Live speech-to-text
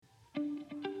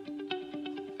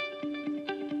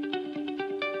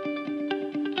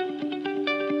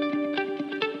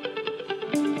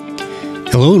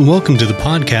Hello and welcome to the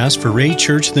podcast for Ray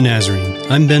Church of the Nazarene.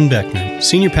 I'm Ben Beckner,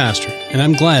 Senior Pastor, and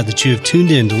I'm glad that you have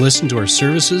tuned in to listen to our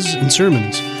services and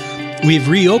sermons. We have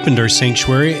reopened our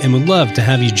sanctuary and would love to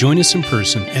have you join us in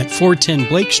person at 410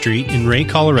 Blake Street in Ray,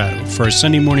 Colorado for our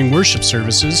Sunday morning worship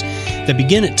services that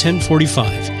begin at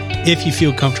 10:45, if you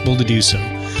feel comfortable to do so.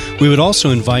 We would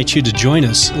also invite you to join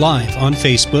us live on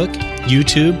Facebook,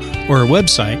 YouTube, or our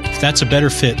website if that's a better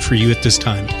fit for you at this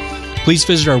time. Please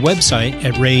visit our website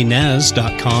at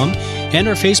raynaz.com and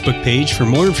our Facebook page for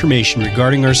more information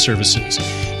regarding our services.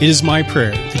 It is my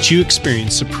prayer that you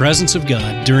experience the presence of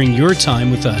God during your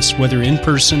time with us, whether in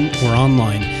person or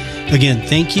online. Again,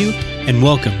 thank you and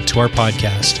welcome to our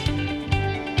podcast.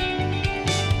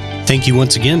 Thank you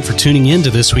once again for tuning in to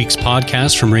this week's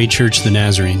podcast from Ray Church of the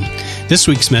Nazarene. This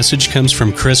week's message comes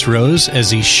from Chris Rose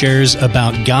as he shares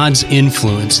about God's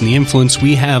influence and the influence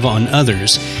we have on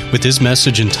others with his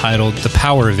message entitled The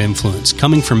Power of Influence,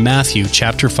 coming from Matthew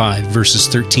chapter 5, verses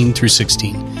 13 through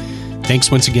 16. Thanks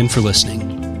once again for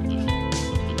listening.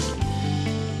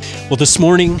 Well, this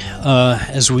morning,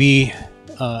 as we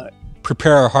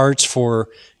prepare our hearts for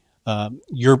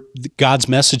God's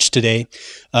message today,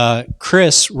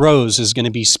 Chris Rose is going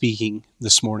to be speaking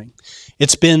this morning.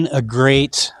 It's been a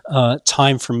great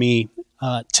time for me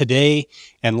today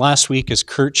and last week, as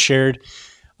Kurt shared.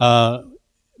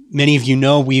 Many of you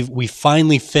know we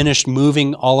finally finished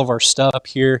moving all of our stuff up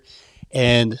here,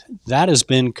 and that has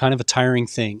been kind of a tiring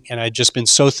thing. And I've just been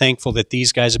so thankful that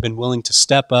these guys have been willing to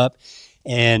step up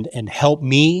and help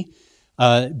me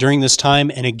during this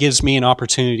time, and it gives me an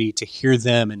opportunity to hear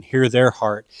them and hear their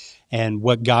heart and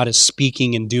what God is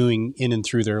speaking and doing in and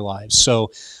through their lives. So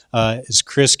as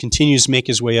Chris continues to make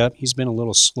his way up, he's been a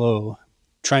little slow,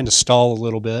 trying to stall a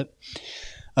little bit.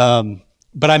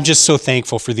 But I'm just so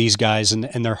thankful for these guys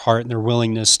and their heart and their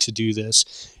willingness to do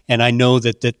this. And I know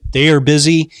that they are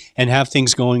busy and have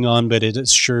things going on, but it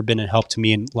has sure been a help to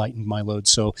me and lightened my load.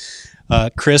 So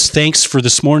Chris, thanks for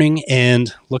this morning,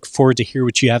 and look forward to hear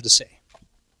what you have to say.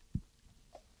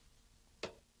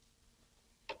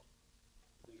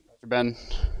 Ben,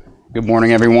 good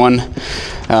morning, everyone.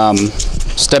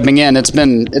 Stepping in, it's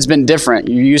been different.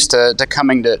 You're used to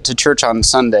coming to church on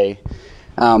Sunday.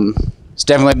 It's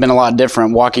definitely been a lot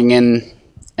different walking in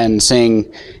and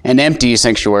seeing an empty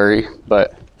sanctuary.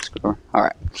 But all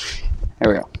right,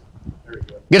 here we go.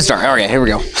 Good start. All right, here we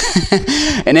go.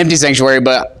 An empty sanctuary,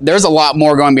 but there's a lot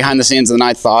more going behind the scenes than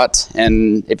I thought.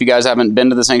 And if you guys haven't been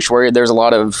to the sanctuary, there's a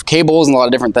lot of cables and a lot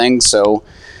of different things. So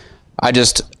I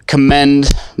just commend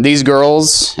these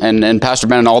girls and Pastor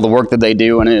Ben and all the work that they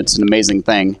do, and it's an amazing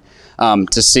thing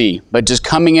to see. But just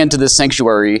coming into this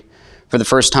sanctuary for the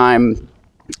first time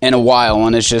in a while,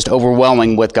 and it's just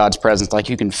overwhelming with God's presence. Like,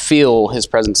 you can feel His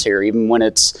presence here, even when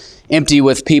it's empty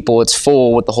with people. It's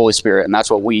full with the Holy Spirit, and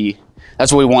that's what we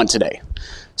want today.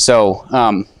 So,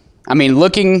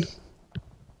 looking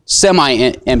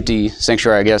semi-empty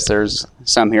sanctuary, I guess there's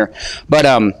some here, but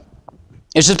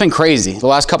it's just been crazy the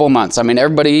last couple of months.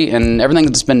 Everybody and everything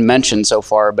that's been mentioned so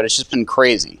far, but it's just been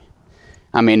crazy.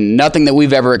 Nothing that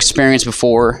we've ever experienced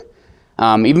before.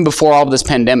 Even before all of this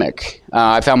pandemic,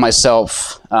 I found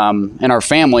myself and our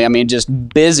family, just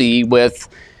busy with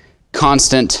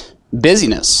constant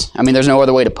busyness. There's no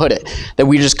other way to put it. That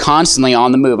we're just constantly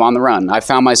on the move, on the run. I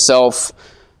found myself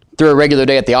through a regular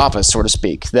day at the office, so to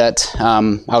speak, that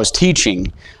I was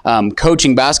teaching,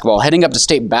 coaching basketball, heading up to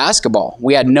state basketball.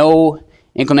 We had no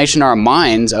inclination in our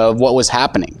minds of what was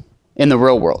happening in the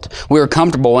real world. We were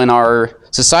comfortable in our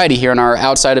society here, in our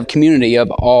outside of community, of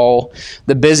all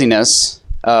the busyness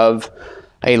of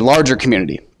a larger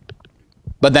community.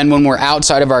 But then when we're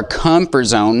outside of our comfort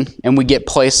zone and we get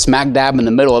placed smack dab in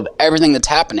the middle of everything that's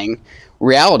happening,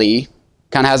 reality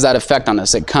kind of has that effect on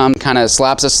us. It kind of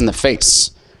slaps us in the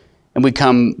face, and we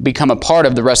become a part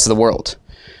of the rest of the world.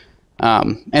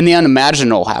 And the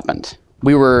unimaginable happened.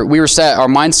 We were set, our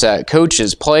mindset,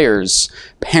 coaches, players,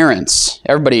 parents,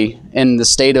 everybody in the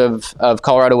state of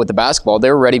Colorado with the basketball,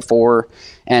 they were ready for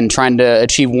and trying to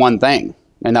achieve one thing,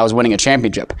 and that was winning a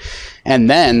championship. And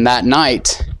then that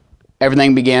night,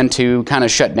 everything began to kind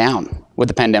of shut down with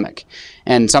the pandemic,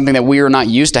 and something that we were not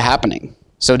used to happening.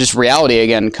 So just reality,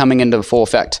 again, coming into full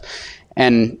effect.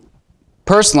 And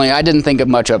personally, I didn't think of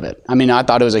much of it. I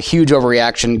thought it was a huge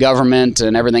overreaction, government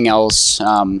and everything else,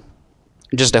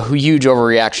 just a huge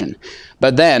overreaction.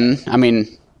 But then,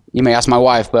 you may ask my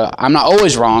wife, but I'm not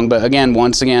always wrong. But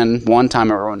one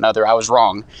time or another, I was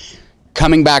wrong.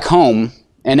 Coming back home,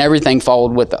 and everything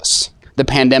followed with us. The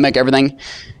pandemic, everything,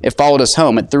 it followed us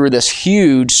home. It threw this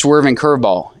huge swerving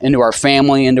curveball into our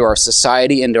family, into our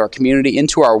society, into our community,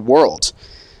 into our world.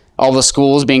 All the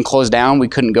schools being closed down, we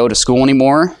couldn't go to school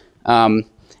anymore.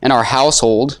 in our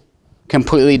household,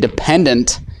 completely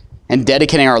dependent and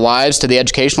dedicating our lives to the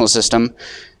educational system,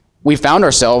 we found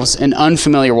ourselves in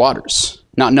unfamiliar waters,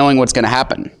 not knowing what's going to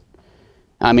happen.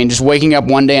 I mean, just waking up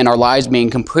one day and our lives being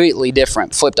completely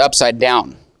different, flipped upside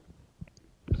down.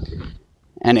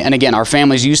 And again, our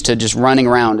family's used to just running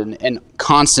around in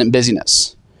constant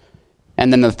busyness.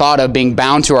 And then the thought of being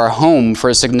bound to our home for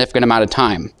a significant amount of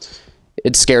time,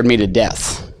 it scared me to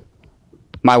death.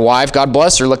 My wife, God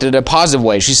bless her, looked at it a positive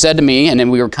way. She said to me, and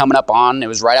then we were coming up on, it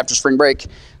was right after spring break,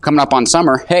 coming up on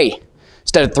summer, hey,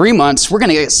 instead of 3 months, we're going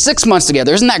to get 6 months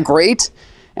together. Isn't that great?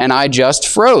 And I just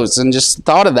froze and just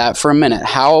thought of that for a minute,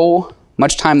 how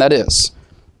much time that is.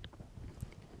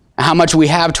 How much we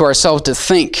have to ourselves to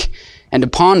think and to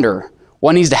ponder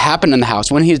what needs to happen in the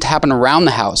house, what needs to happen around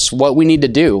the house, what we need to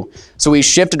do. So we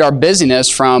shifted our busyness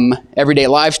from everyday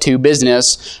life to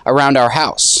business around our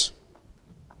house.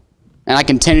 And I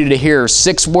continue to hear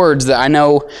 6 words that I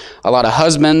know a lot of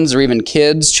husbands or even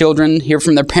kids, children, hear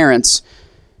from their parents.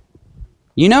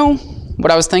 You know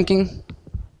what I was thinking?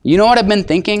 You know what I've been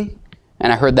thinking?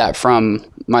 And I heard that from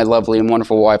my lovely and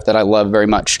wonderful wife that I love very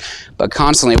much. But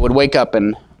constantly would wake up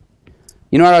and,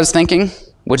 you know what I was thinking?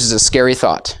 Which is a scary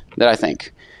thought that I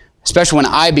think. Especially when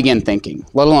I begin thinking,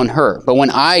 let alone her. But when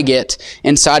I get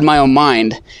inside my own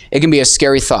mind, it can be a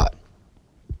scary thought.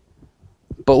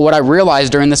 But what I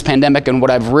realized during this pandemic and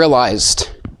what I've realized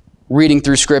reading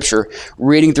through scripture,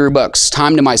 reading through books,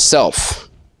 time to myself,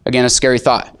 again, a scary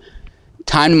thought,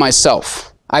 time to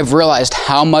myself, I've realized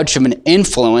how much of an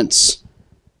influence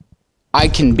I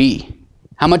can be,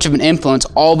 how much of an influence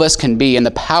all of us can be, and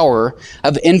the power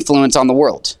of influence on the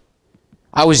world.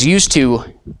 I was used to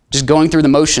just going through the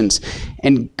motions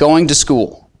and going to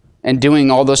school and doing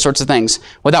all those sorts of things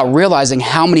without realizing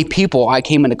how many people I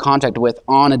came into contact with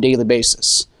on a daily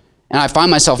basis. And I find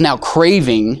myself now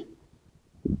craving,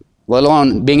 let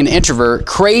alone being an introvert,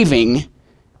 craving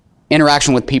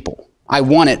interaction with people. I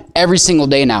want it every single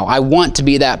day now. I want to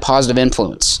be that positive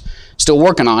influence. Still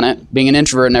working on it, being an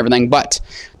introvert and everything, but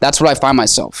that's what I find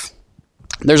myself.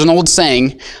 There's an old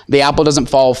saying, the apple doesn't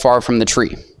fall far from the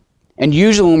tree. And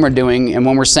usually when we're doing and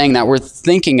when we're saying that, we're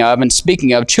thinking of and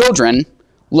speaking of children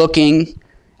looking,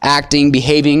 acting,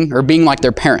 behaving, or being like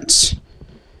their parents.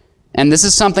 And this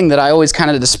is something that I always kind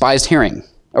of despised hearing.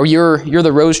 Or you're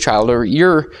the Rose child, or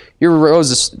you're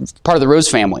Rose, part of the Rose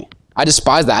family. I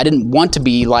despise that. I didn't want to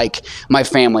be like my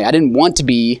family. I didn't want to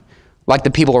be like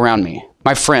the people around me,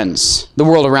 my friends, the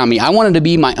world around me. I wanted to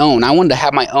be my own. I wanted to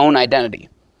have my own identity.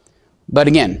 But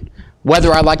again,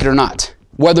 whether I like it or not,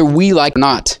 whether we like it or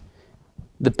not,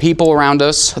 the people around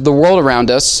us, the world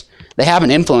around us, they have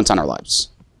an influence on our lives.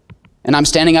 And I'm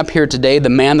standing up here today, the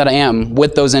man that I am,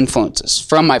 with those influences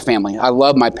from my family. I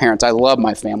love my parents. I love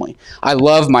my family. I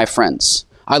love my friends.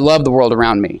 I love the world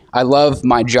around me. I love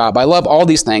my job. I love all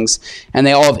these things, and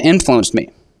they all have influenced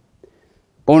me.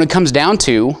 But when it comes down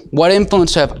to what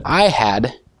influence have I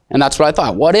had, and that's what I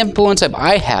thought, what influence have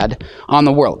I had on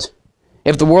the world?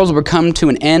 If the world were come to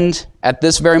an end at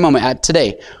this very moment, at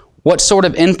today, what sort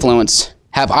of influence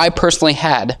have I personally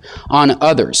had on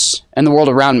others and the world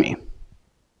around me?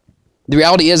 The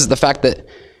reality is the fact that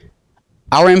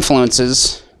our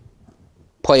influences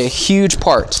play a huge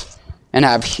part and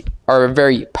are a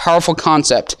very powerful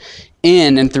concept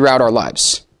in and throughout our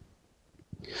lives.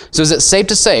 So is it safe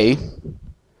to say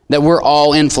that we're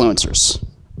all influencers?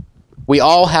 We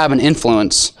all have an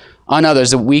influence on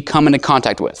others that we come into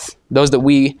contact with, those that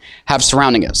we have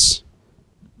surrounding us.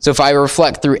 So if I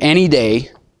reflect through any day,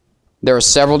 there are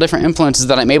several different influences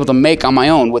that I'm able to make on my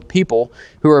own with people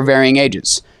who are varying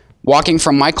ages. Walking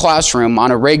from my classroom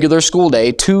on a regular school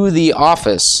day to the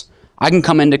office, I can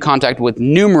come into contact with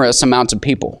numerous amounts of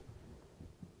people.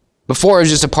 Before, it was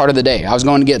just a part of the day. I was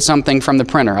going to get something from the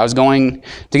printer. I was going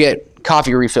to get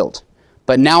coffee refilled.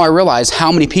 But now I realize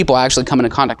how many people I actually come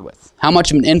into contact with, how much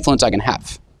of an influence I can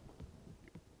have.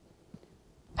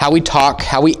 How we talk,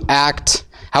 how we act,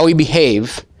 how we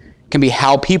behave can be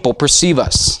how people perceive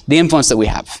us, the influence that we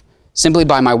have, simply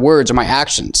by my words or my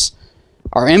actions.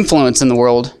 Our influence in the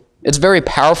world, it's a very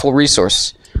powerful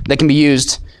resource that can be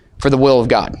used for the will of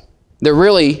God. There are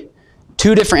really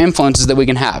 2 different influences that we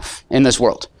can have in this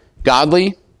world,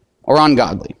 godly or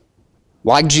ungodly,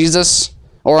 like Jesus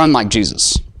or unlike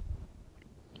Jesus.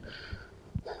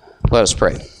 Let us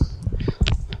pray.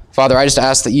 Father, I just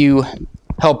ask that you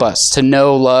help us to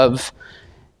know, love,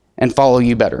 and follow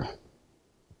you better.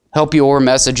 Help your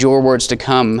message, your words to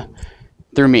come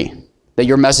through me, that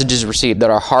your message is received, that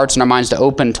our hearts and our minds to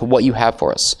open to what you have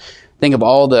for us. Think of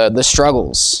all the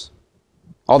struggles,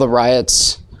 all the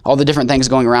riots, all the different things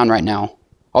going around right now,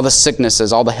 all the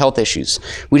sicknesses, all the health issues.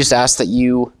 We just ask that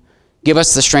you give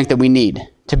us the strength that we need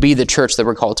to be the church that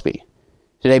we're called to be.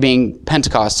 Today being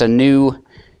Pentecost, a new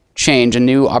change, a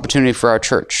new opportunity for our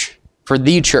church, for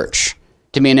the church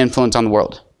to be an influence on the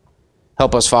world.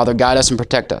 Help us, Father. Guide us and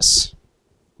protect us.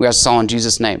 We ask this all in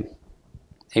Jesus' name.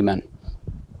 Amen.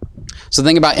 So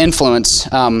think about influence.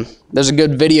 There's a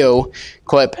good video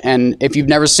clip, and if you've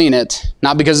never seen it,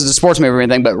 not because it's a sports movie or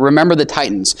anything, but Remember the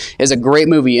Titans is a great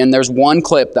movie, and there's one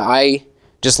clip that I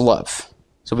just love.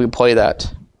 So we can play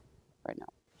that right now.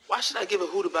 Why should I give a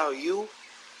hoot about you?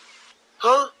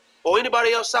 Huh? Or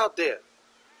anybody else out there?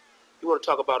 You want to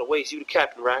talk about a waste, you the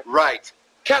captain, right? Right.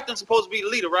 Captain's supposed to be the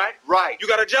leader, right? Right. You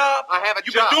got a job? I have a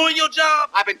You job. been doing your job?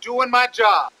 I've been doing my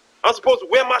job. I'm supposed to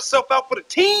wear myself out for the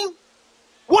team?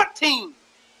 What team?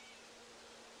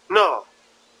 No.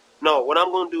 No, what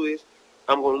I'm going to do is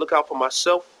I'm going to look out for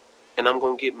myself and I'm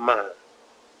going to get mine.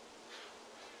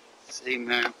 See,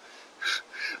 man,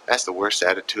 that's the worst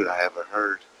attitude I ever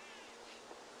heard.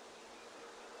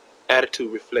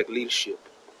 Attitude reflect leadership,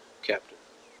 Captain.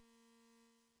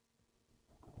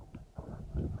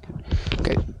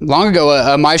 Okay. Long ago,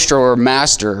 a maestro or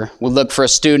master would look for a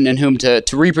student in whom to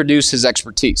reproduce his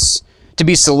expertise. To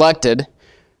be selected,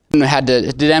 had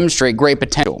to demonstrate great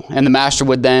potential, and the master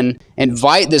would then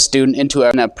invite the student into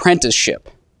an apprenticeship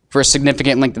for a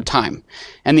significant length of time.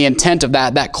 And the intent of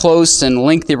that close and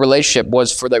lengthy relationship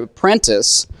was for the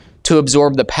apprentice to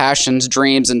absorb the passions,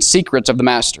 dreams, and secrets of the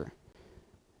master.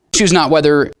 The issue is not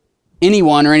whether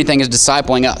anyone or anything is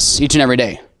discipling us each and every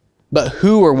day, but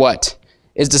who or what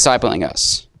is discipling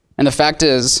us. And the fact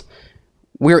is,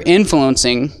 we're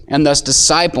influencing and thus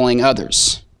discipling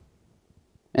others.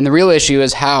 And the real issue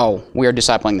is how we are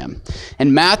discipling them.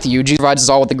 In Matthew, Jesus provides us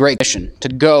all with a great mission to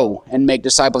go and make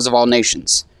disciples of all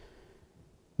nations.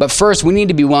 But first, we need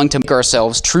to be willing to make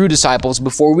ourselves true disciples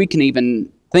before we can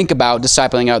even think about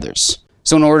discipling others.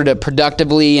 So in order to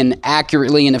productively and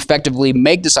accurately and effectively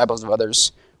make disciples of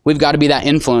others, we've got to be that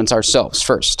influence ourselves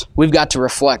first. We've got to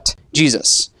reflect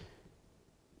Jesus.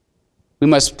 We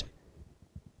must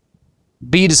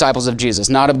be disciples of Jesus,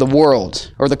 not of the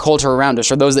world or the culture around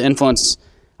us or those that influence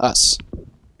us.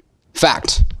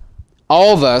 Fact.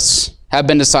 All of us have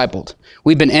been discipled.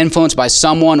 We've been influenced by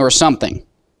someone or something,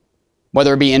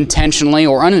 whether it be intentionally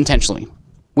or unintentionally.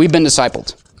 We've been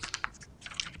discipled.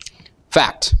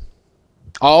 Fact.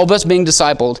 All of us being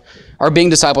discipled are being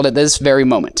discipled at this very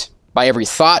moment by every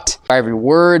thought, by every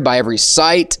word, by every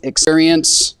sight,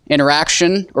 experience,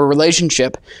 interaction, or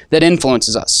relationship that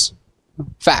influences us.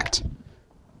 Fact.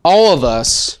 All of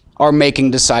us are making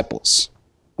disciples.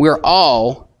 We are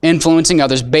all influencing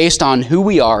others based on who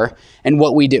we are and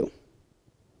what we do.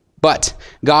 But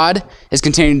God is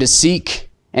continuing to seek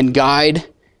and guide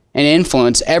and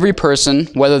influence every person,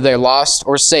 whether they're lost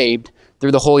or saved,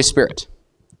 through the Holy Spirit.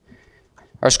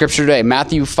 Our scripture today,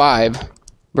 Matthew 5,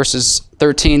 verses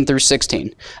 13 through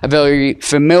 16, a very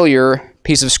familiar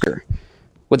piece of scripture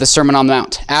with the Sermon on the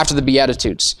Mount, after the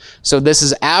Beatitudes. So this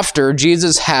is after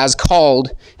Jesus has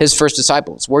called his first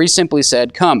disciples, where he simply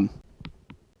said, "Come,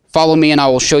 follow me, and I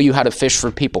will show you how to fish for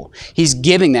people." He's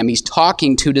giving them, he's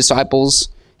talking to disciples,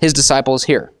 his disciples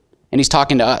here, and he's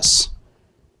talking to us.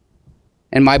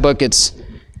 In my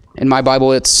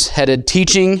Bible, it's headed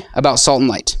Teaching About Salt and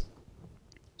Light.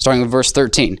 Starting with verse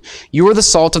 13. "You are the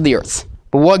salt of the earth,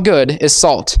 but what good is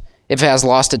salt if it has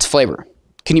lost its flavor?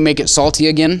 Can you make it salty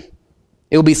again?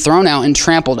 It will be thrown out and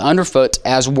trampled underfoot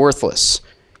as worthless.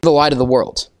 The light of the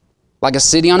world, like a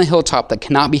city on a hilltop that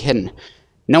cannot be hidden.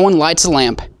 No one lights a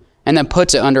lamp and then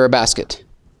puts it under a basket.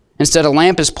 Instead, a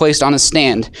lamp is placed on a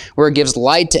stand where it gives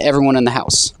light to everyone in the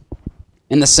house.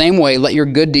 In the same way, let your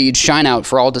good deeds shine out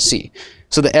for all to see,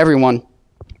 so that everyone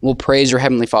will praise your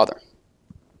heavenly Father."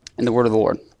 In the word of the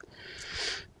Lord.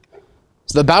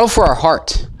 So the battle for our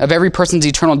heart of every person's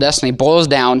eternal destiny boils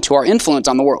down to our influence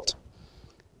on the world,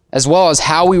 as well as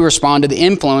how we respond to the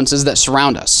influences that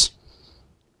surround us.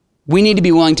 We need to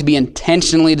be willing to be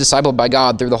intentionally discipled by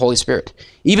God through the Holy Spirit.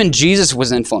 Even Jesus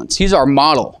was influenced. He's our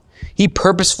model. He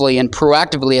purposefully and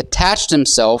proactively attached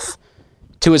himself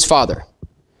to his Father.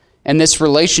 And this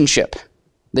relationship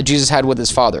that Jesus had with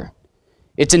his Father,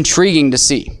 it's intriguing to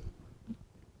see.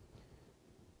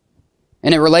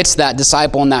 And it relates to that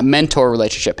disciple and that mentor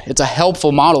relationship. It's a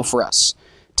helpful model for us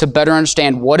to better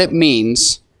understand what it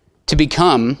means to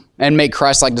become and make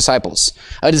Christ-like disciples.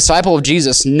 A disciple of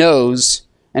Jesus knows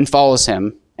and follows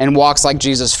him and walks like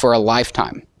Jesus for a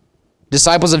lifetime.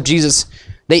 Disciples of Jesus,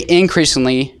 they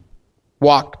increasingly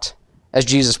walked as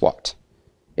Jesus walked.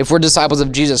 If we're disciples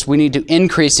of Jesus, we need to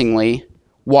increasingly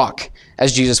walk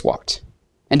as Jesus walked.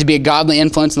 And to be a godly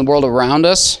influence in the world around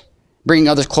us bringing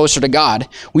others closer to God,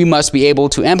 we must be able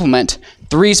to implement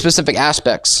 3 specific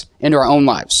aspects into our own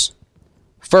lives.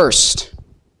 First,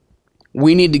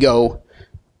 we need to go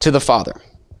to the Father.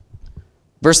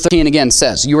 Verse 13 again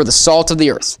says, "You are the salt of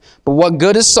the earth. But what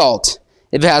good is salt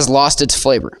if it has lost its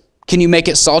flavor? Can you make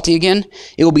it salty again?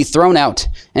 It will be thrown out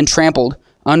and trampled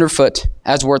underfoot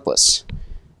as worthless."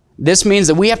 This means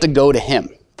that we have to go to him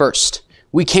first.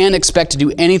 We can't expect to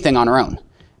do anything on our own.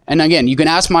 And again, you can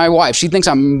ask my wife. She thinks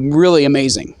I'm really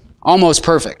amazing, almost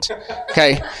perfect,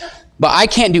 okay? But I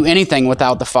can't do anything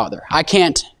without the Father. I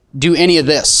can't do any of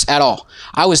this at all.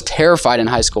 I was terrified in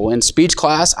high school. In speech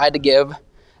class, I had to give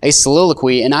a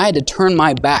soliloquy, and I had to turn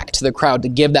my back to the crowd to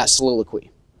give that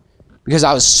soliloquy because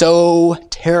I was so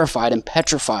terrified and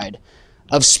petrified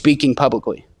of speaking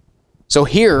publicly. So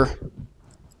here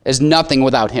is nothing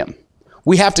without him.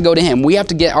 We have to go to him. We have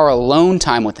to get our alone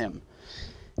time with him.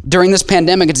 During this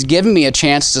pandemic, it's given me a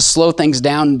chance to slow things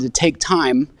down and to take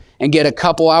time and get a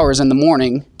couple hours in the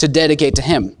morning to dedicate to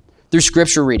him through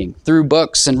scripture reading, through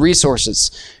books and resources,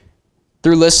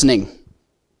 through listening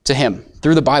to him,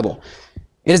 through the Bible.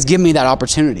 It has given me that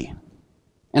opportunity,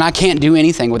 and I can't do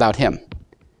anything without him.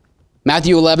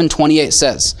 Matthew 11:28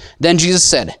 says, "Then Jesus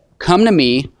said, 'Come to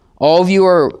me, all of you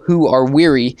who are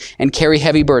weary and carry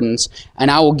heavy burdens,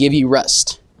 and I will give you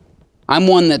rest.'" I'm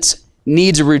one that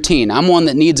needs a routine. I'm one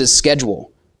that needs a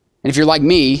schedule. And if you're like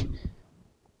me,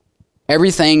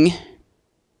 everything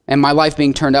and my life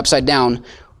being turned upside down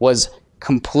was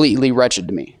completely wretched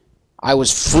to me. I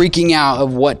was freaking out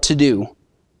of what to do,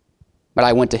 but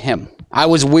I went to him. I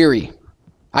was weary.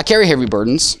 I carry heavy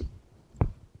burdens,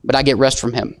 but I get rest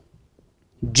from him.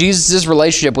 Jesus'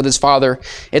 relationship with his Father,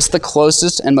 it's the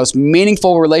closest and most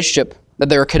meaningful relationship that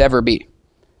there could ever be.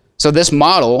 So this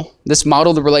model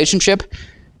of the relationship,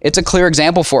 it's a clear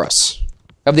example for us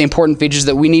of the important features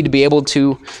that we need to be able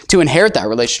to inherit that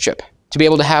relationship, to be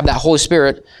able to have that Holy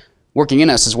Spirit working in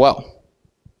us as well.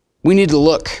 We need to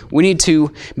look. We need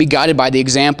to be guided by the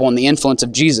example and the influence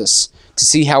of Jesus to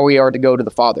see how we are to go to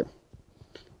the Father.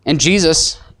 And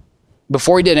Jesus,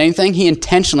 before he did anything, he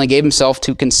intentionally gave himself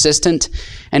to consistent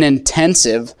and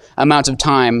intensive amounts of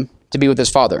time to be with his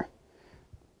Father.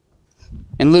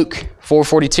 In Luke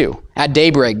 4:42, at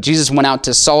daybreak, Jesus went out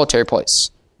to a solitary place.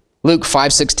 Luke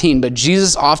 5:16, but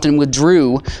Jesus often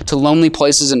withdrew to lonely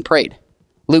places and prayed.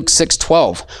 Luke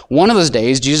 6:12, one of those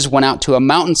days, Jesus went out to a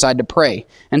mountainside to pray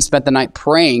and spent the night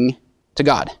praying to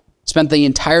God. Spent the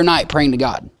entire night praying to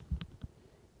God.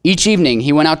 Each evening,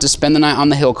 he went out to spend the night on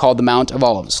the hill called the Mount of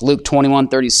Olives. Luke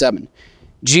 21:37.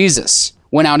 Jesus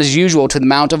went out as usual to the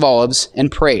Mount of Olives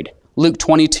and prayed. Luke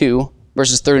 22,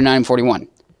 verses 39 and 41.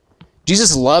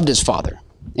 Jesus loved his Father,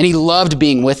 and he loved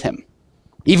being with him,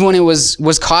 even when it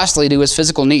was costly to his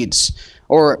physical needs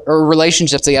or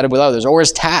relationships that he had with others or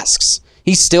his tasks.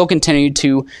 He still continued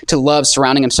to love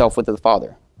surrounding himself with the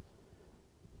Father.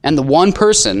 And the one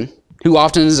person who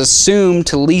often is assumed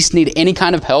to least need any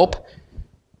kind of help,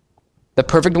 the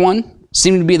perfect one,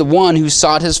 seemed to be the one who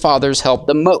sought his Father's help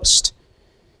the most.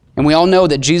 And we all know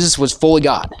that Jesus was fully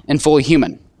God and fully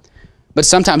human. But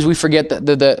sometimes we forget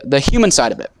the human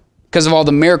side of it because of all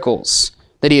the miracles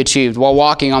that he achieved while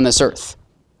walking on this earth.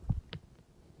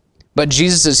 But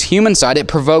Jesus' human side, it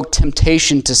provoked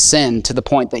temptation to sin to the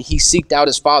point that he seeked out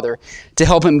his Father to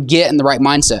help him get in the right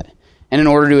mindset and in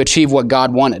order to achieve what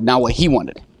God wanted, not what he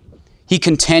wanted. He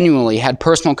continually had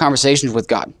personal conversations with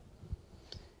God.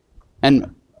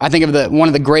 And I think of one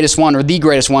of the greatest one, or the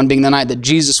greatest one, being the night that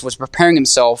Jesus was preparing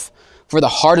himself for the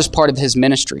hardest part of his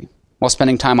ministry while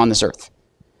spending time on this earth.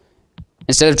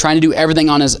 Instead of trying to do everything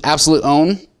on his absolute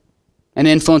own and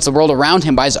influence the world around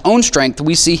him by his own strength,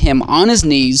 we see him on his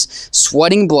knees,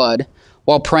 sweating blood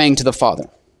while praying to the Father.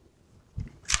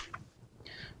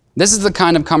 This is the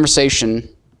kind of conversation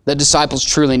that disciples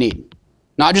truly need.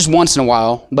 Not just once in a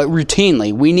while, but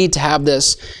routinely. We need to have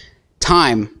this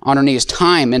time on our knees,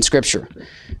 time in Scripture.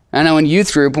 I know in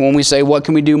youth group, when we say, what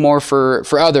can we do more for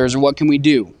others, or what can we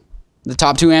do? The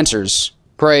top 2 answers,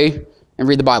 pray and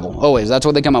read the Bible. Always, that's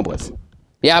what they come up with.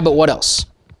 Yeah, but what else?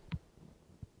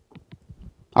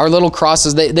 Our little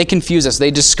crosses, they confuse us,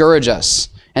 they discourage us,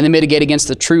 and they mitigate against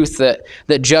the truth that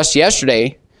just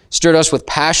yesterday stirred us with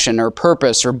passion or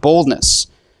purpose or boldness,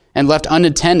 and left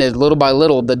unattended, little by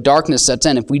little, the darkness sets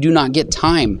in if we do not get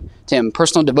time to him,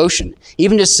 personal devotion,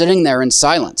 even just sitting there in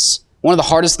silence. One of the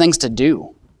hardest things to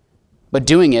do, but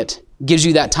doing it gives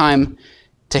you that time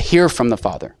to hear from the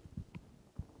Father.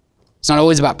 It's not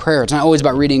always about prayer. It's not always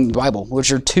about reading the Bible,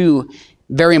 which are 2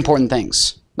 very important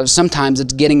things. But sometimes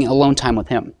it's getting alone time with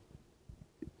him.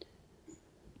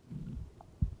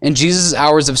 In Jesus'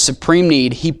 hours of supreme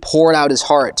need, he poured out his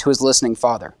heart to his listening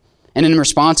Father. And in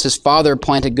response, his father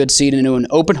planted good seed into an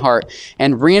open heart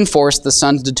and reinforced the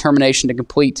son's determination to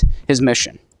complete his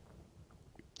mission.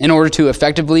 In order to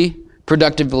effectively,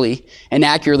 productively, and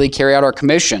accurately carry out our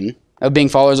commission of being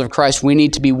followers of Christ, we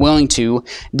need to be willing to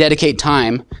dedicate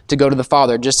time to go to the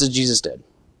Father, just as Jesus did.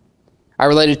 I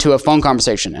related to a phone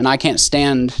conversation, and I can't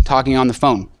stand talking on the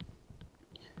phone.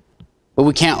 But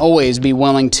we can't always be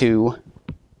willing to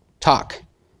talk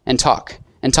and talk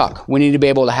and talk. We need to be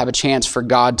able to have a chance for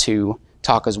God to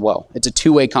talk as well. It's a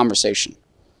two-way conversation.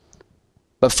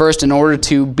 But first, in order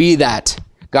to be that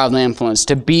godly influence,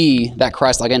 to be that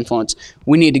Christ-like influence,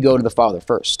 we need to go to the Father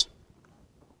first.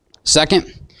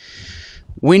 Second,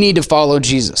 we need to follow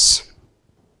Jesus.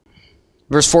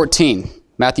 Verse 14,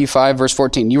 Matthew 5, verse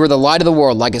 14. You are the light of the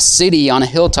world, like a city on a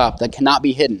hilltop that cannot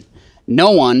be hidden.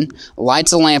 No one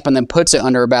lights a lamp and then puts it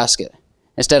under a basket.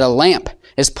 Instead, a lamp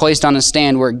is placed on a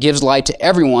stand where it gives light to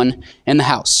everyone in the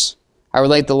house. I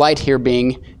relate the light here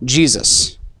being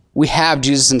Jesus. We have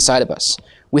Jesus inside of us.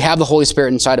 We have the Holy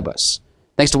Spirit inside of us,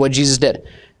 thanks to what Jesus did.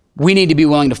 We need to be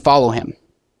willing to follow him.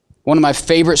 One of my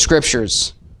favorite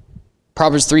scriptures,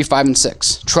 Proverbs 3, 5, and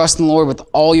 6. Trust in the Lord with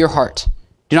all your heart.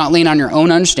 Do not lean on your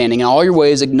own understanding. In all your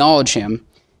ways acknowledge him,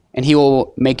 and he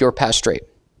will make your path straight.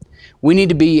 We need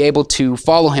to be able to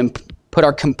follow him, put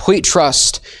our complete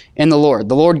trust in the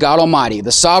Lord God Almighty,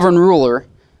 the sovereign ruler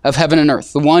of heaven and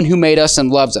earth, the one who made us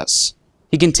and loves us.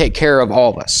 He can take care of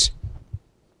all of us.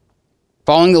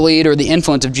 Following the lead or the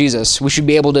influence of Jesus, we should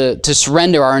be able to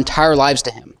surrender our entire lives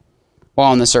to him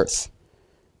while on this earth.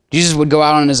 Jesus would go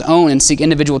out on his own and seek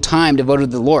individual time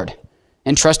devoted to the Lord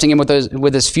and trusting him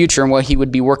with his future and what he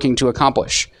would be working to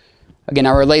accomplish. Again,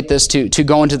 I relate this to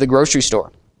going to the grocery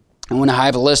store. And when I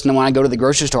have a list and when I go to the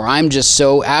grocery store, I'm just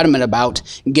so adamant about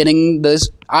getting those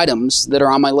items that are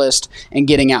on my list and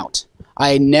getting out.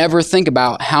 I never think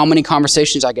about how many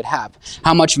conversations I could have,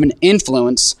 how much of an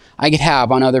influence I could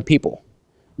have on other people.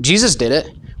 Jesus did it.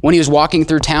 When he was walking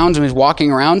through towns and he was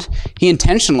walking around, he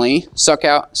intentionally seeked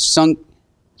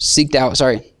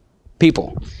out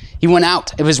people. He went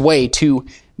out of his way to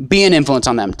be an influence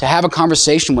on them, to have a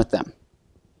conversation with them.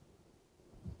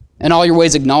 In all your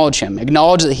ways, acknowledge him.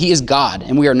 Acknowledge that he is God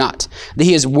and we are not, that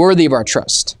he is worthy of our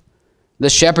trust. The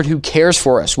shepherd who cares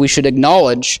for us. We should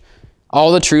acknowledge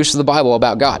all the truths of the Bible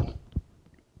about God,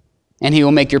 and he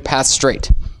will make your path straight.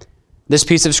 This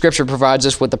piece of scripture provides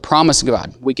us with the promise of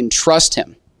God. We can trust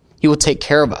him. He will take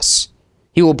care of us.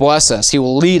 He will bless us. He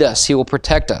will lead us. He will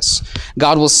protect us.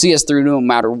 God will see us through no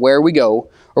matter where we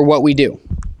go or what we do.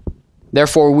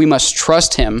 Therefore, we must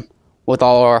trust him with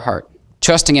all our heart,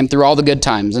 trusting him through all the good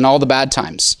times and all the bad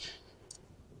times.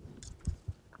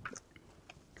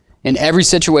 In every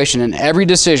situation, in every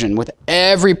decision, with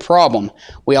every problem,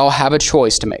 we all have a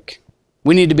choice to make.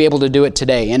 We need to be able to do it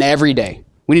today and every day.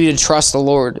 We need to trust in the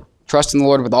Lord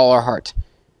with all our heart.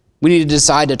 We need to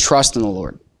decide to trust in the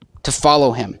Lord, to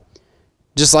follow him,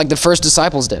 just like the first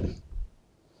disciples did.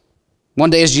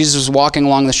 One day as Jesus was walking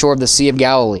along the shore of the Sea of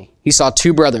Galilee, he saw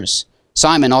two brothers,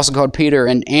 Simon, also called Peter,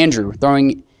 and Andrew,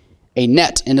 throwing a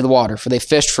net into the water, for they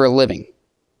fished for a living.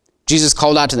 Jesus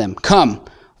called out to them, "Come,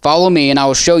 follow me, and I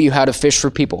will show you how to fish for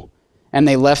people." And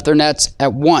they left their nets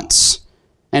at once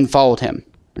and followed him.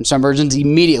 In some versions,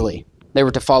 immediately they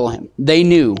were to follow him. They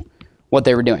knew what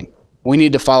they were doing. We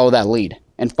need to follow that lead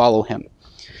and follow him.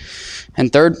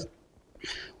 And third,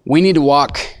 we need to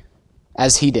walk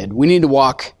as he did. We need to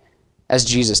walk as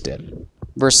Jesus did.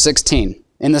 Verse 16,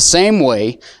 in the same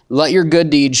way, let your good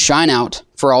deeds shine out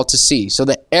for all to see, so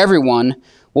that everyone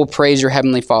will praise your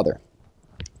heavenly Father.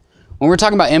 When we're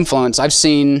talking about influence, I've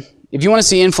seen, if you want to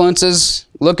see influences,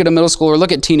 look at a middle school or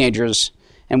look at teenagers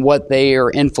and what they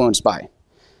are influenced by.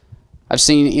 I've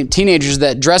seen teenagers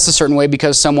that dress a certain way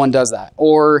because someone does that,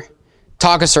 or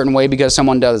talk a certain way because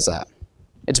someone does that.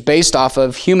 It's based off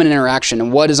of human interaction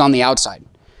and what is on the outside,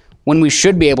 when we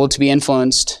should be able to be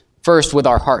influenced first with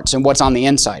our hearts and what's on the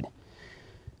inside.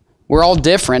 We're all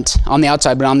different on the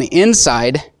outside, but on the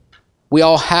inside, we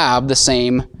all have the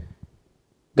same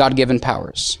God-given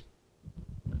powers.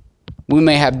 We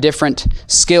may have different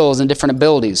skills and different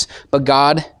abilities, but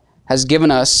God has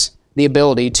given us the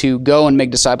ability to go and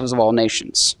make disciples of all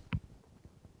nations.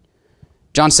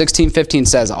 John 16:15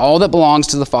 says, "All that belongs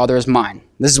to the Father is mine.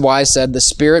 This is why I said, the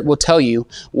Spirit will tell you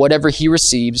whatever he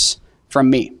receives from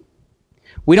me."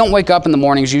 We don't wake up in the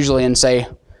mornings usually and say,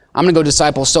 "I'm going to go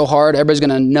disciple so hard, everybody's going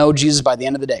to know Jesus by the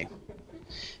end of the day."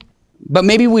 But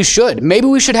maybe we should. Maybe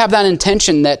we should have that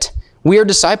intention that we are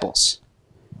disciples.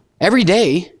 Every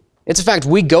day, it's a fact,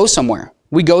 we go somewhere.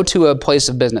 We go to a place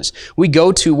of business. We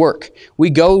go to work. We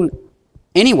go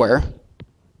anywhere.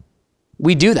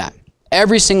 We do that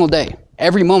every single day.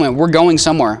 Every moment, we're going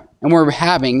somewhere and we're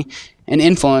having an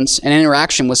influence and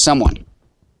interaction with someone.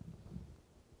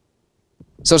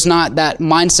 So it's not that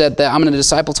mindset that I'm going to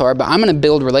disciple Torah, but I'm going to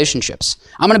build relationships.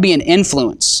 I'm going to be an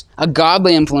influence, a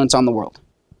godly influence on the world.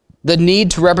 The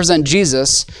need to represent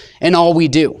Jesus in all we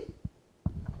do.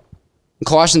 In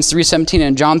Colossians 3:17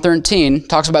 and John 13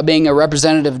 talks about being a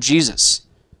representative of Jesus.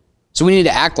 So we need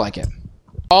to act like it.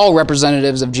 All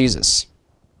representatives of Jesus.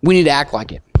 We need to act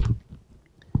like it.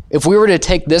 If we were to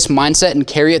take this mindset and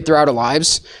carry it throughout our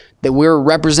lives, that we're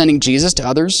representing Jesus to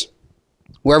others,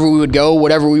 wherever we would go,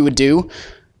 whatever we would do,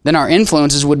 then our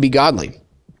influences would be godly.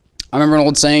 I remember an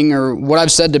old saying, or what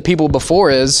I've said to people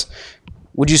before is,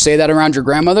 would you say that around your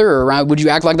grandmother, or would you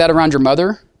act like that around your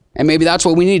mother? And maybe that's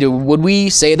what we need to. Would we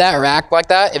say that or act like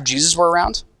that if Jesus were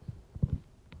around?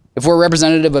 If we're a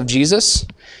representative of Jesus?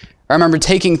 I remember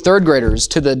taking third graders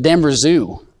to the Denver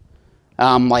Zoo,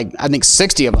 I think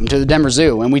 60 of them to the Denver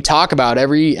Zoo, and we talk about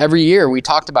every year, we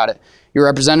talked about it. You're a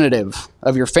representative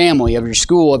of your family, of your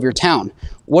school, of your town.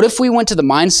 What if we went to the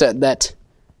mindset that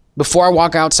before I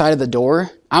walk outside of the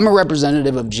door, I'm a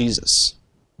representative of Jesus.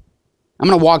 I'm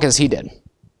going to walk as he did.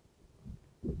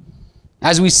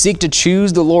 As we seek to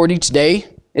choose the Lord each day,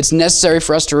 it's necessary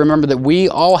for us to remember that we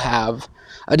all have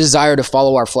a desire to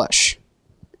follow our flesh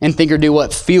and think or do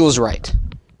what feels right.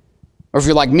 Or if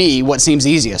you're like me, what seems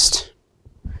easiest.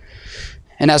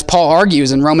 And as Paul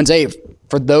argues in Romans 8,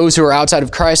 for those who are outside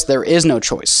of Christ, there is no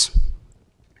choice.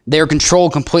 They are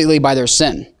controlled completely by their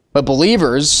sin. But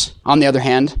believers, on the other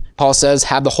hand, Paul says,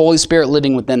 have the Holy Spirit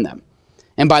living within them.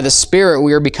 And by the Spirit,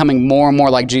 we are becoming more and more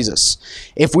like Jesus.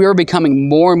 If we are becoming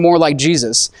more and more like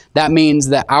Jesus, that means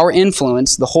that our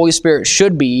influence, the Holy Spirit,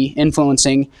 should be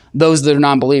influencing those that are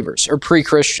non-believers or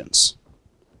pre-Christians.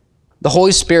 The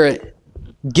Holy Spirit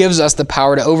gives us the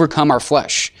power to overcome our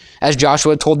flesh. As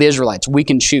Joshua told the Israelites, we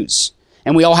can choose.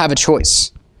 And we all have a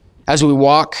choice as we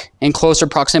walk in closer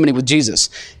proximity with Jesus.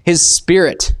 His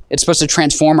Spirit, it's supposed to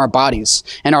transform our bodies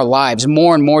and our lives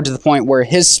more and more to the point where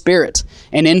His Spirit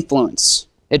and influence,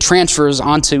 it transfers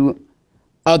onto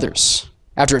others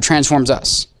after it transforms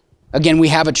us. Again, we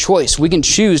have a choice. We can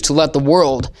choose to let the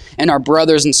world and our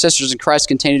brothers and sisters in Christ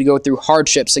continue to go through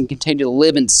hardships and continue to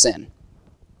live in sin.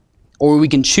 Or we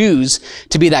can choose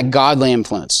to be that godly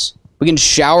influence. We can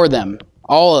shower them,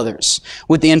 all others,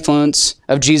 with the influence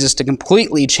of Jesus to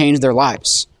completely change their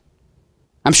lives.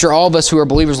 I'm sure all of us who are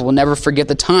believers will never forget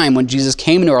the time when Jesus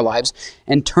came into our lives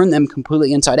and turned them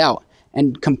completely inside out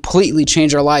and completely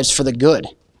changed our lives for the good.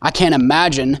 I can't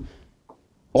imagine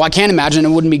it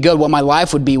wouldn't be good what my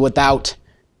life would be without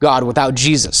God, without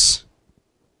Jesus.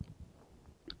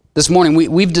 This morning,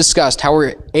 we've discussed how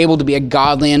we're able to be a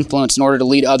godly influence in order to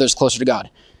lead others closer to God.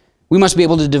 We must be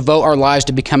able to devote our lives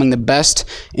to becoming the best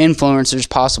influencers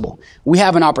possible. We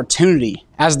have an opportunity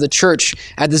as the church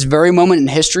at this very moment in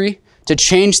history to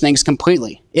change things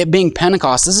completely. It being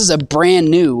Pentecost, this is a brand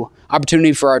new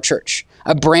opportunity for our church,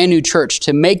 a brand new church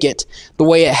to make it the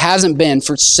way it hasn't been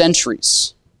for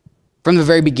centuries from the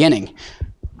very beginning.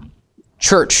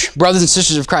 Church, brothers and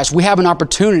sisters of Christ, we have an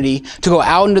opportunity to go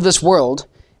out into this world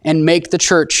and make the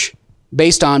church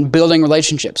based on building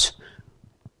relationships.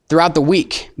 Throughout the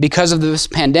week, because of this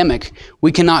pandemic,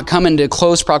 we cannot come into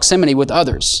close proximity with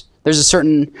others. There's a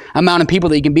certain amount of people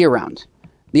that you can be around.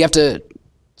 You have to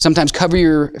sometimes cover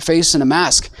your face in a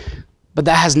mask, but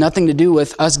that has nothing to do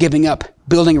with us giving up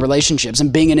building relationships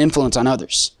and being an influence on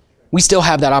others. We still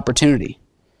have that opportunity.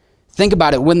 Think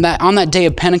about it. On that day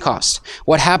of Pentecost,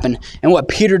 what happened and what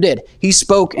Peter did, he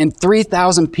spoke and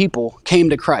 3,000 people came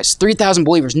to Christ. 3,000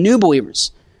 believers, new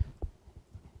believers.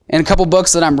 In a couple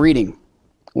books that I'm reading,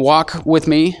 Walk With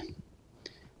Me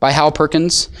by Hal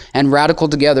Perkins and Radical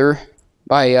Together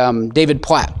by David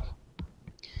Platt.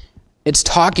 It's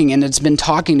talking, and it's been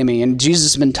talking to me, and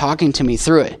Jesus has been talking to me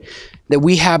through it, that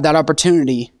we have that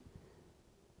opportunity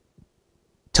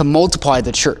to multiply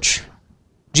the church.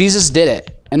 Jesus did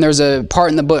it, and there's a part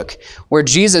in the book where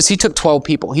Jesus, he took 12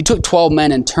 people. He took 12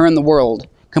 men and turned the world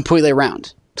completely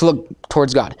around to look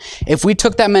towards God. If we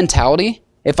took that mentality,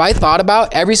 if I thought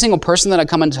about every single person that I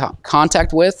come into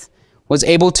contact with was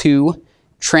able to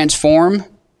transform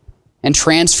and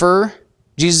transfer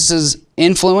Jesus'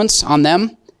 influence on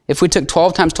them, if we took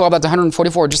 12 times 12, that's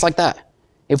 144, just like that.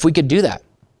 If we could do that.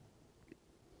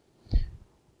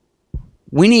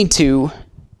 We need to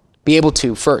be able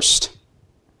to, first,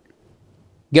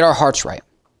 get our hearts right.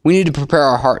 We need to prepare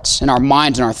our hearts and our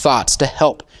minds and our thoughts to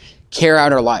help carry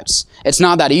out our lives. It's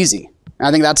not that easy.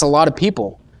 I think that's a lot of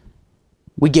people.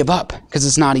 We give up because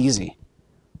it's not easy.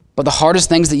 But the hardest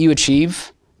things that you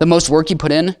achieve, the most work you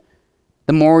put in,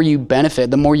 the more you benefit,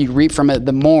 the more you reap from it,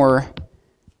 the more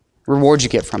rewards you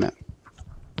get from it.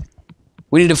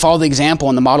 We need to follow the example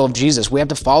and the model of Jesus. We have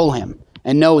to follow him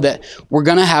and know that we're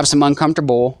going to have some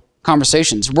uncomfortable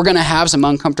conversations. We're going to have some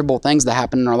uncomfortable things that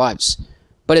happen in our lives.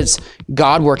 But it's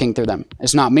God working through them.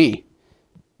 It's not me.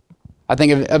 I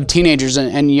think of teenagers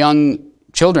and young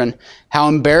children, how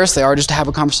embarrassed they are just to have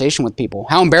a conversation with people.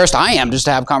 How embarrassed I am just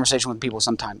to have a conversation with people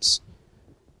sometimes.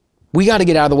 We got to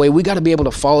get out of the way. We got to be able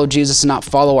to follow Jesus and not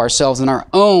follow ourselves and our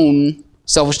own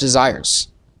selfish desires.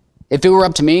 If it were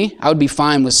up to me, I would be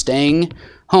fine with staying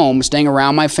home, staying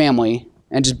around my family,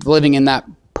 and just living in that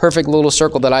perfect little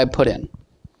circle that I put in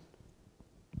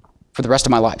for the rest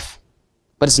of my life.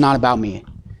 But it's not about me.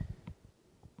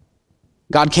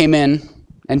 God came in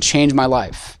and changed my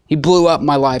life. He blew up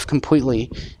my life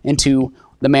completely into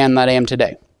the man that I am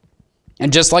today.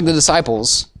 And just like the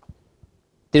disciples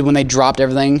did when they dropped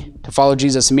everything to follow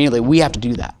Jesus immediately, we have to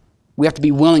do that. We have to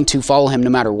be willing to follow him no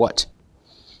matter what.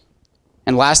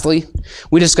 And lastly,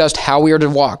 we discussed how we are to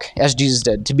walk as Jesus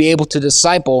did, to be able to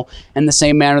disciple in the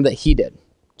same manner that he did.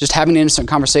 Just having an innocent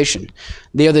conversation.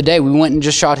 The other day, we went and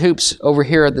just shot hoops over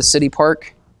here at the city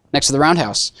park next to the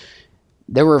Roundhouse.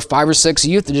 There were 5 or 6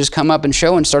 youth that just come up and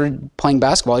show and started playing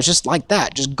basketball. It's just like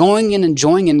that, just going and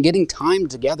enjoying and getting time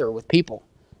together with people.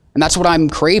 And that's what I'm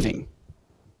craving,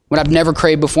 what I've never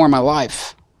craved before in my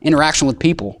life, interaction with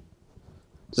people.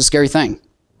 It's a scary thing.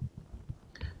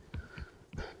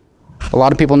 A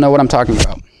lot of people know what I'm talking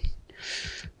about.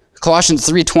 Colossians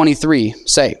 3:23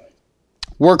 say,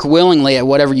 "Work willingly at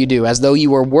whatever you do, as though you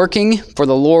were working for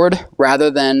the Lord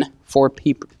rather than for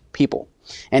people."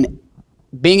 And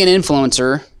being an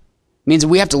influencer means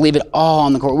we have to leave it all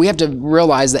on the court. We have to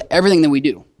realize that everything that we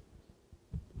do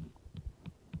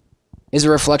is a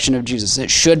reflection of Jesus. It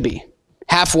should be.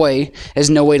 Halfway is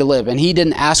no way to live. And he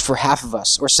didn't ask for half of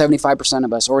us or 75%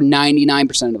 of us or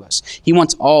 99% of us. He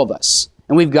wants all of us.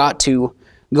 And we've got to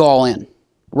go all in.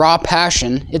 Raw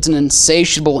passion, it's an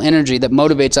insatiable energy that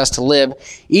motivates us to live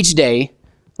each day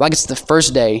like it's the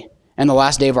first day and the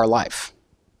last day of our life.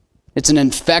 It's an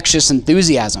infectious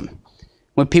enthusiasm.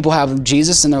 When people have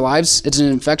Jesus in their lives, it's an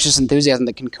infectious enthusiasm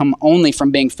that can come only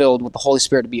from being filled with the Holy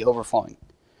Spirit to be overflowing.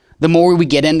 The more we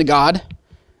get into God,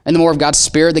 and the more of God's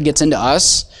Spirit that gets into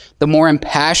us, the more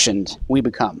impassioned we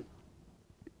become.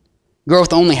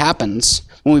 Growth only happens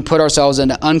when we put ourselves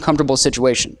into uncomfortable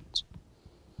situations.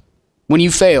 When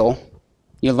you fail,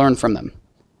 you learn from them.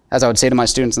 As I would say to my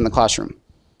students in the classroom,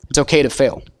 it's okay to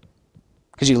fail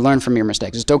because you learn from your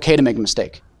mistakes. It's okay to make a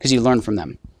mistake because you learn from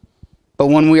them. But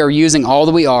when we are using all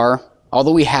that we are, all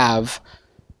that we have,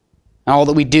 and all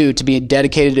that we do to be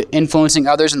dedicated to influencing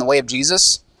others in the way of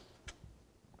Jesus,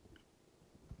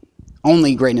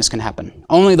 only greatness can happen.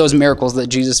 Only those miracles that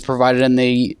Jesus provided in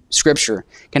the Scripture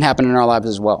can happen in our lives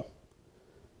as well.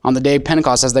 On the day of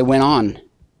Pentecost, as they went on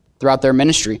throughout their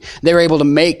ministry, they were able to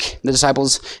make the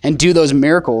disciples and do those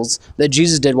miracles that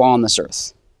Jesus did while on this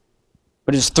earth.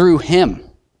 But it's through him.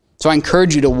 So I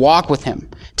encourage you to walk with him,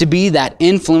 to be that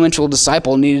influential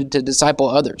disciple needed to disciple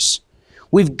others.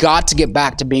 We've got to get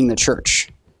back to being the church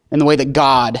in the way that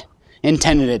God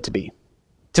intended it to be,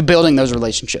 to building those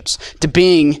relationships, to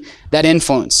being that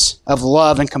influence of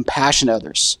love and compassion to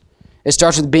others. It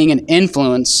starts with being an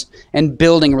influence and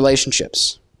building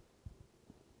relationships.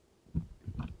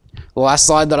 The last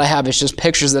slide that I have is just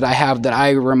pictures that I have that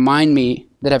have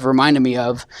reminded me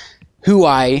of who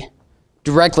I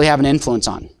directly have an influence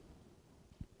on.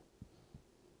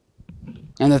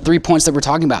 And the 3 points that we're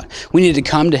talking about. We need to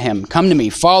come to him, come to me,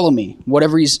 follow me, what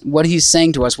he's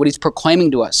saying to us, what he's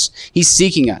proclaiming to us. He's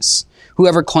seeking us.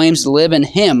 Whoever claims to live in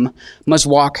him must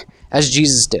walk as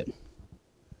Jesus did.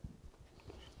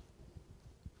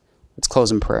 Let's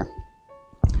close in prayer.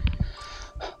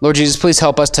 Lord Jesus, please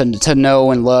help us to know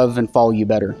and love and follow you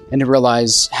better, and to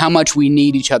realize how much we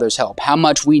need each other's help, how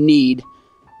much we need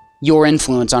your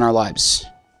influence on our lives.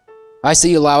 I ask that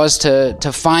you allow us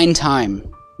to find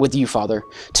time with you, Father,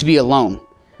 to be alone.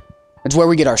 It's where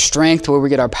we get our strength, where we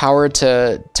get our power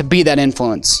to be that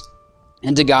influence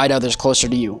and to guide others closer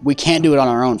to you. We can't do it on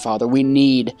our own, Father. We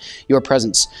need your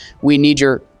presence. We need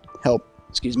your help,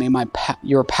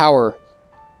 your power,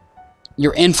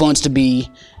 your influence to be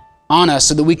on us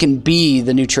so that we can be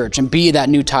the new church and be that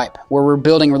new type where we're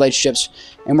building relationships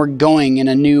and we're going in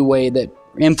a new way that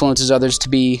influences others to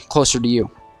be closer to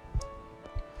you.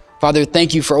 Father,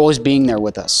 thank you for always being there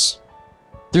with us.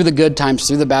 Through the good times,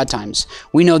 through the bad times.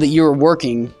 We know that you are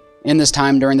working in this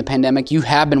time during the pandemic. You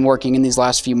have been working in these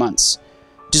last few months.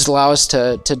 Just allow us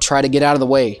to try to get out of the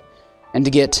way and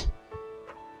to get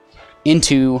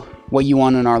into what you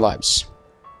want in our lives.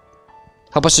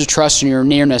 Help us to trust in your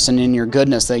nearness and in your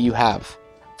goodness that you have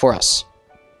for us.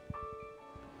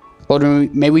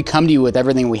 Lord, may we come to you with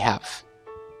everything we have.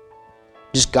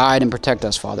 Just guide and protect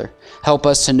us, Father. Help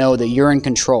us to know that you're in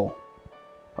control.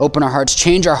 Open our hearts,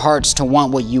 change our hearts to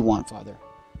want what you want, Father.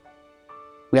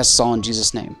 We ask this all in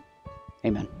Jesus' name.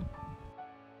 Amen.